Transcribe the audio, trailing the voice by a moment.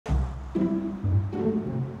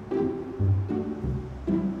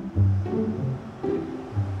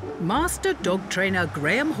Master dog trainer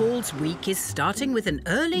Graham Hall's week is starting with an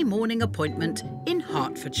early morning appointment in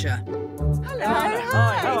Hertfordshire. Hello.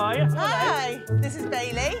 Hi, how are you? Hi, this is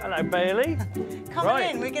Bailey. Hello, Bailey. Come on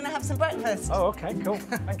in, we're going to have some breakfast. Oh, OK, cool.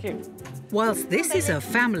 Thank you. Whilst this is a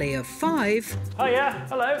family of 5... Hiya,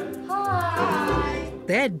 hello. Hi.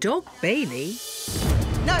 Their dog Bailey...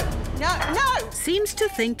 No. seems to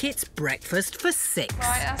think it's breakfast for 6.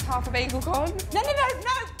 Right, that's half a bagel gone.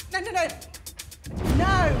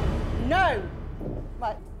 No.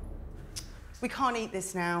 Right. We can't eat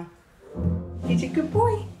this now. He's a good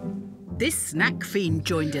boy. This snack fiend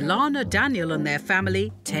joined Ilana, Daniel and their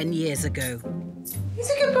family 10 years ago. He's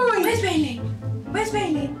a good boy. Where's Bailey? Where's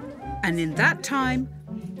Bailey? And in that time,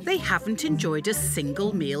 they haven't enjoyed a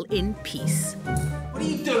single meal in peace. What are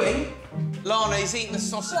you doing? Lana, he's eating the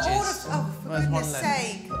sausages. Oh, for goodness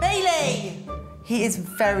sake. Bailey! He is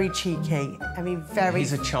very cheeky. I mean, very...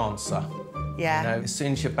 He's a chancer. Yeah. You know, as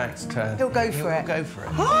soon as your back's turned... He'll go for it. He'll go for it.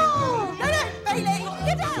 Oh! No, Bailey,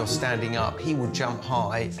 get down! If you're standing up, he will jump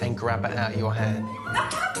high and grab it out of your hand.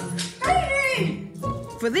 Bailey!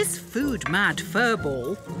 For this food-mad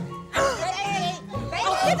furball... Bailey!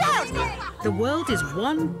 Get down! The world is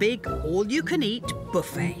one big all-you-can-eat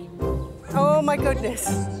buffet. Oh, my goodness.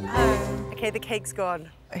 OK, the cake's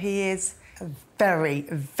gone. He is a very,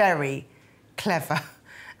 very clever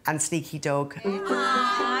and sneaky dog.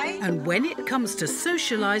 Hi. And when it comes to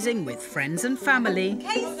socialising with friends and family...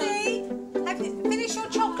 Casey, have you finished your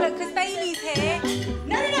chocolate because Bailey's here?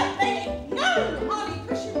 No, Bailey! No! Harley,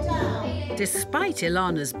 push him down. Despite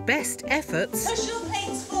Ilana's best efforts... Push your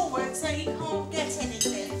plates forward so he can't get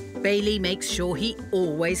anything. Bailey makes sure he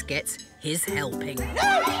always gets his helping.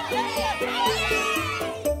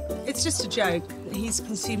 It's just a joke. He's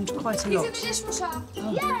consumed quite a lot. He's a dishwasher.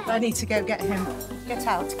 I need to go get him. Get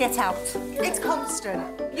out. It's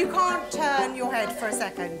constant. You can't turn your head for a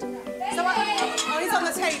second. Oh, he's on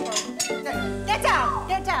the table. No, get down.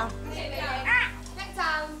 Get down.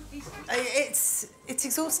 It's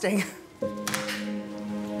exhausting.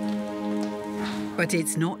 But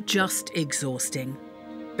it's not just exhausting.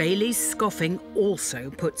 Bailey's scoffing also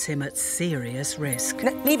puts him at serious risk.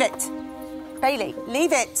 No, leave it. Bailey,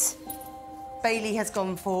 leave it. Bailey has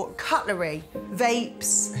gone for cutlery,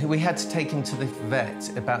 vapes. We had to take him to the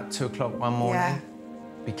vet about 2 o'clock one morning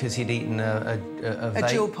because he'd eaten a vape.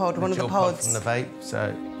 A dual pod, one of the pods. From the vape,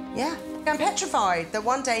 so... Yeah. I'm petrified that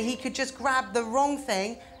one day he could just grab the wrong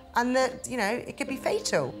thing and that, you know, it could be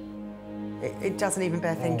fatal. It doesn't even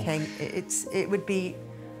bear thinking. It would be,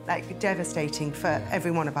 like, devastating for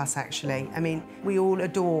every one of us, actually. I mean, we all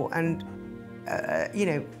adore and, you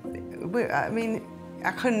know, I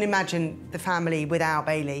couldn't imagine the family without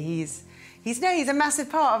Bailey. He's a massive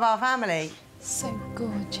part of our family. So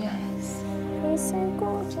gorgeous. He's so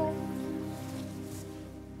gorgeous.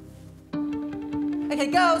 OK,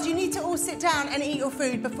 girls, you need to all sit down and eat your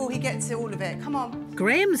food before he gets to all of it. Come on.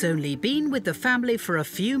 Graham's only been with the family for a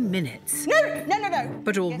few minutes. No.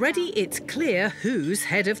 But already it's clear who's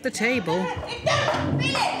head of the table. No.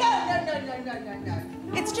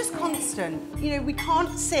 It's just constant. You know, we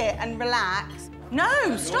can't sit and relax.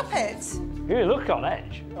 No, stop it. You look on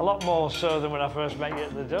edge. A lot more so than when I first met you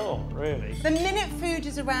at the door, really. The minute food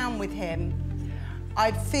is around with him,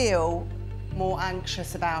 I feel more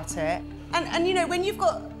anxious about it. And you know, when you've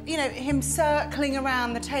got, you know, him circling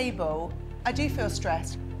around the table, I do feel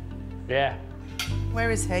stressed. Yeah.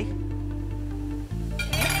 Where is he?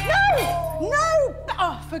 No!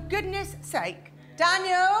 Oh, for goodness sake.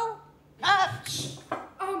 Daniel!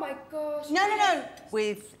 Oh, my gosh. No.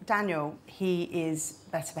 With Daniel, he is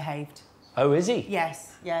better behaved. Oh, is he?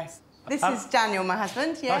 Yes. This is Daniel, my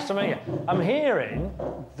husband, yeah. Nice to meet you. I'm hearing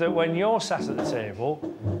that when you're sat at the table,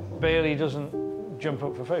 Bailey doesn't jump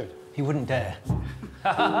up for food. He wouldn't dare.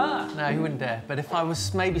 No, he wouldn't dare. But if I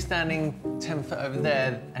was maybe standing 10 foot over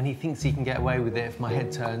there and he thinks he can get away with it, if my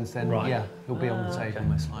head turns, then, yeah, he'll be on the table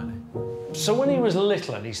most likely. So when he was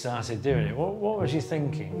little and he started doing it, what was you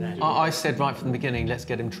thinking then? I said right from the beginning, let's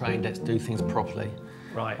get him trained, let's do things properly.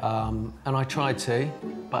 Right. And I tried to,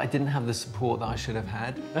 but I didn't have the support that I should have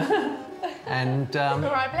had. And All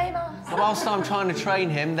right, blame us. whilst I'm trying to train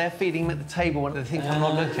him, they're feeding him at the table and they think I'm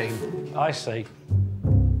not looking. I see.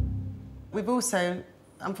 We've also,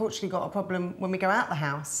 unfortunately, got a problem when we go out the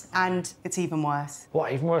house, and it's even worse.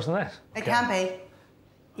 What, even worse than this? It can be.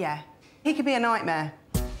 Yeah. He could be a nightmare.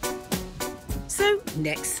 So,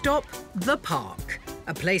 next stop, the park.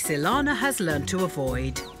 A place Ilana has learned to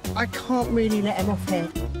avoid. I can't really let him off here.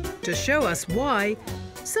 To show us why,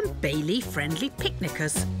 some Bailey-friendly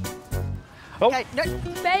picnickers. Oh. Okay, no.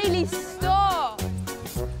 Bailey, stop.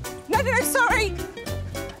 No, sorry.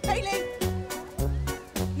 Bailey.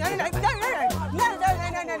 No.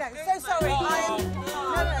 So sorry.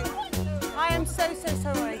 I am so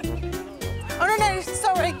sorry. Oh, no,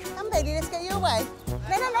 sorry. Come, Bailey, let's get you away.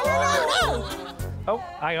 No. Oh,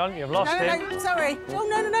 hang on, you've lost him. No, sorry. Oh,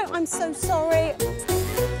 no, I'm so sorry.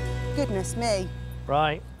 Goodness me.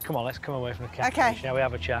 Right, come on, let's come away from the cafe. Okay. Shall we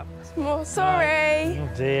have a chat? Oh, sorry. Oh,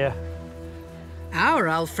 dear. Our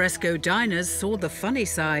alfresco diners saw the funny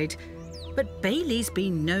side, but Bailey's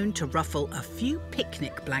been known to ruffle a few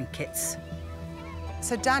picnic blankets.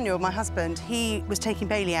 So Daniel, my husband, he was taking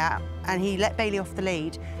Bailey out and he let Bailey off the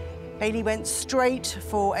lead. Bailey went straight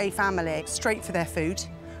for a family, straight for their food,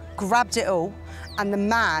 grabbed it all, and the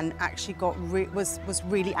man actually was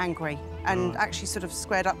really angry and actually sort of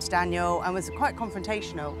squared up to Daniel and was quite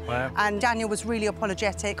confrontational. Wow. And Daniel was really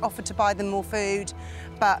apologetic, offered to buy them more food,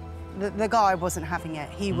 but the guy wasn't having it.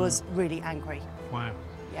 He was really angry. Wow.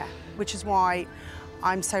 Yeah, which is why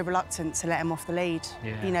I'm so reluctant to let him off the lead.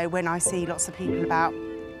 Yeah. You know, when I see lots of people about.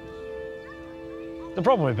 The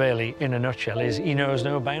problem with Bailey, in a nutshell, is he knows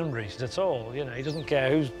no boundaries at all. You know, he doesn't care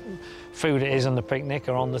whose food it is on the picnic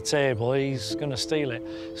or on the table. He's going to steal it.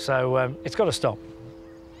 So it's got to stop.